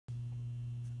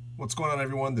What's going on,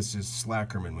 everyone? This is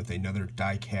Slackerman with another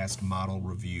diecast model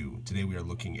review. Today we are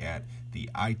looking at the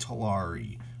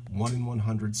Italeri 1 in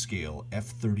 100 scale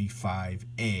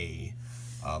F-35A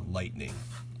Lightning.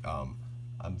 I'm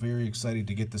very excited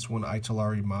to get this one.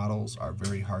 Italeri models are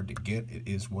very hard to get. It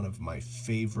is one of my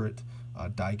favorite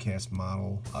diecast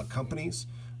model companies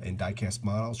and diecast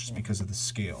models just because of the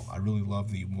scale. I really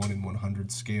love the 1 in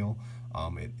 100 scale.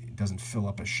 It doesn't fill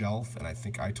up a shelf, and I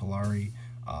think Italeri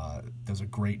does a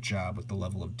great job with the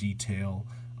level of detail.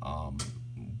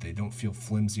 They don't feel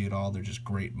flimsy at all. They're just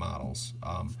great models.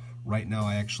 Right now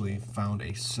I actually found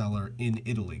a seller in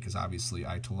Italy, because obviously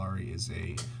Italeri is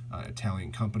a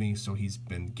Italian company, so he's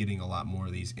been getting a lot more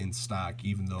of these in stock,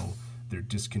 even though they're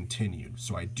discontinued.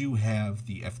 So I do have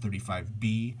the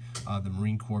F-35B, the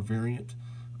Marine Corps variant.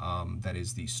 That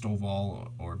is the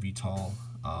Stovall or VTOL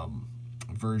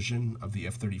version of the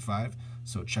F-35.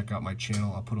 So check out my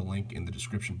channel. I'll put a link in the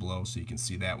description below so you can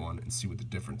see that one and see what the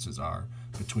differences are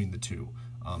between the two.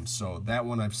 So that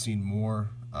one I've seen more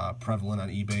prevalent on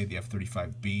eBay, the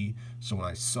F-35B. So when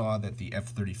I saw that the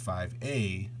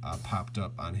F-35A popped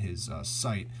up on his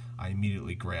site, I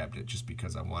immediately grabbed it just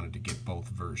because I wanted to get both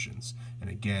versions. And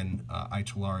again,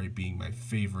 Italeri being my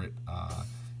favorite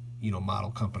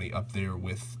model company, up there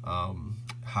with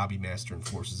Hobby Master and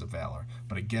Forces of Valor.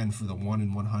 But again, for the 1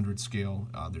 in 100 scale,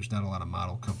 there's not a lot of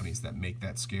model companies that make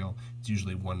that scale. It's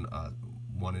usually 1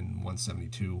 in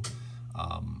 172,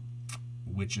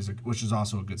 which is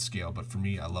also a good scale. But for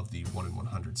me, I love the 1 in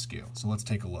 100 scale. So let's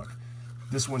take a look.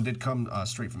 This one did come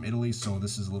straight from Italy, so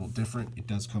this is a little different. It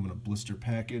does come in a blister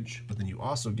package, but then you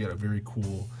also get a very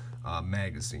cool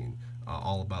magazine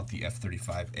all about the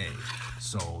F-35A.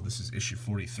 So this is issue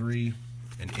 43,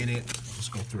 and in it,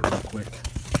 just go through it real quick.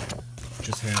 It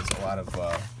just has a lot of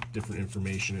different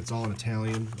information. It's all in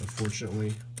Italian,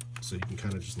 unfortunately, so you can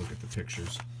kind of just look at the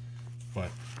pictures.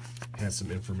 But it has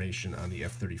some information on the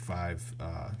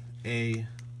F-35A,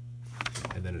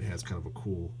 and then it has kind of a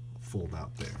cool fold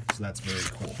out there. So that's very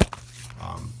cool.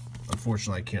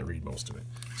 Unfortunately, I can't read most of it.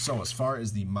 So as far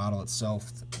as the model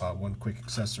itself, one quick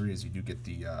accessory is you do get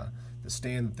the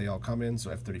stand that they all come in, so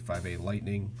F-35A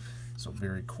Lightning, so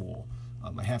very cool.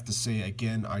 I have to say,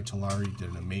 again, Italeri did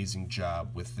an amazing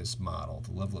job with this model.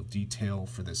 The level of detail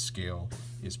for this scale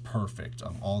is perfect.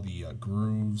 All the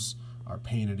grooves are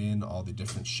painted in, all the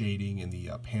different shading, and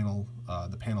the panel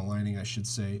lining, I should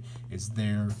say, is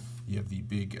there. You have the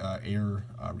big air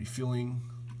refueling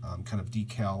kind of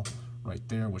decal right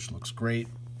there, which looks great.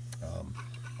 I'll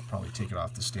probably take it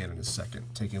off the stand in a second.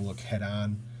 Taking a look head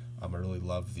on, I really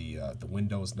love the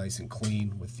windows, nice and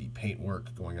clean with the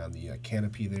paintwork going on the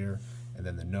canopy there, and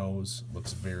then the nose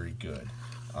looks very good.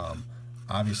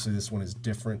 Obviously this one is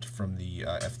different from the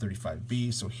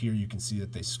F-35B, so here you can see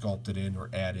that they sculpted in or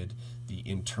added the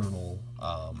internal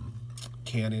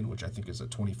cannon, which I think is a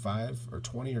 20 or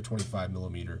 25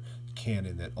 millimeter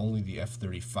cannon that only the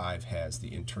F-35 has,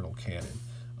 the internal cannon.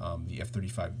 The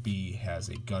F-35B has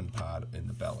a gun pod in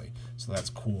the belly, so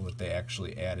that's cool that they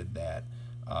actually added that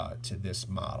to this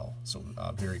model. So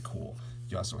very cool.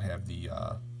 You also have the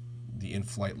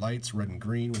in-flight lights, red and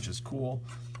green, which is cool.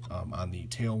 On the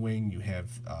tail wing, you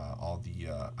have all the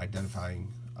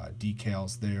identifying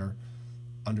decals there.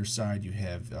 Underside, you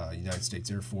have United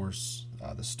States Air Force,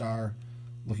 the star.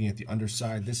 Looking at the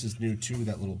underside, this is new too,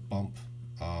 that little bump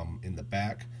in the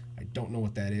back. I don't know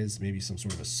what that is, maybe some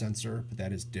sort of a sensor, but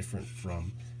that is different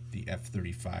from the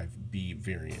F-35B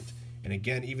variant. And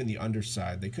again, even the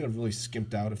underside, they could have really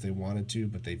skimped out if they wanted to,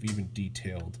 but they've even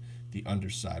detailed the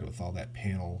underside with all that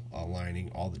panel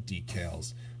lining, all the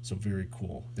decals, so very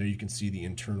cool. There you can see the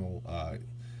internal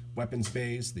weapons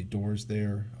bays, the doors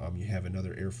there. You have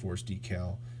another Air Force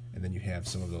decal, and then you have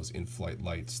some of those in-flight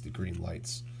lights, the green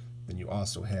lights. Then you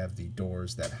also have the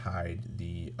doors that hide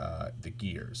the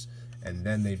gears. And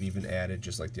then they've even added,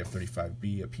 just like the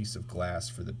F-35B, a piece of glass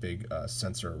for the big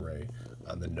sensor array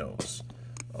on the nose.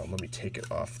 Let me take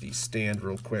it off the stand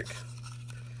real quick.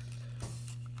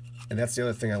 And that's the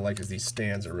other thing I like, is these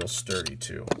stands are real sturdy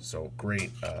too. So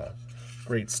great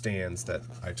stands that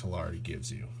Italeri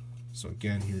gives you. So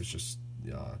again, here's just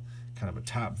kind of a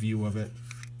top view of it.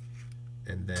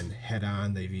 And then head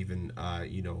on, they've even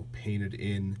painted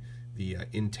in the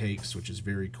intakes, which is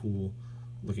very cool.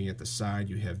 Looking at the side,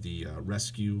 you have the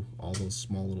rescue, all those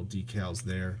small little decals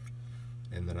there.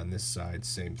 And then on this side,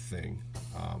 same thing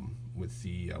with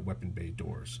the weapon bay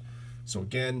doors. So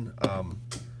again,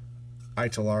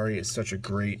 Italeri is such a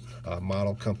great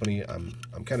model company. I'm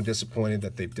kind of disappointed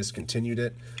that they've discontinued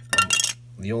it.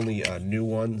 The only new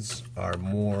ones are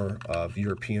more of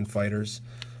European fighters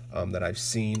that I've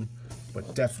seen.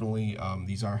 But definitely,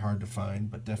 these are hard to find,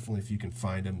 but definitely if you can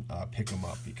find them, pick them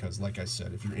up, because like I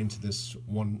said, if you're into this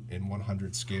 1 in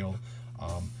 100 scale,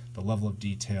 the level of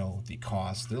detail, the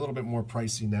cost, they're a little bit more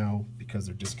pricey now because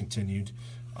they're discontinued,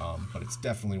 but it's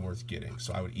definitely worth getting.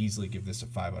 So I would easily give this a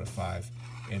 5 out of 5,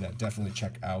 and definitely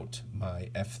check out my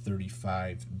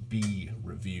F-35B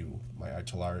review, my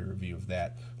Italeri review of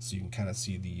that, so you can kind of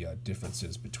see the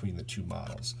differences between the two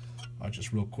models.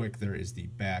 Just real quick, there is the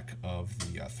back of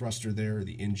the thruster there,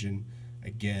 the engine.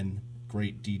 Again,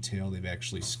 great detail. They've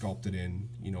actually sculpted in,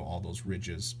 you know, all those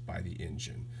ridges by the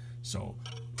engine. So,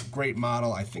 great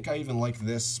model. I think I even like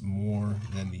this more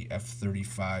than the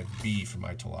F-35B from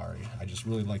Italeri. I just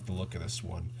really like the look of this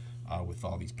one with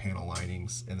all these panel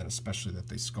linings, and then especially that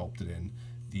they sculpted in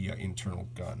the internal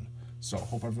gun. So,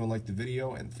 hope everyone liked the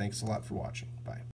video, and thanks a lot for watching. Bye.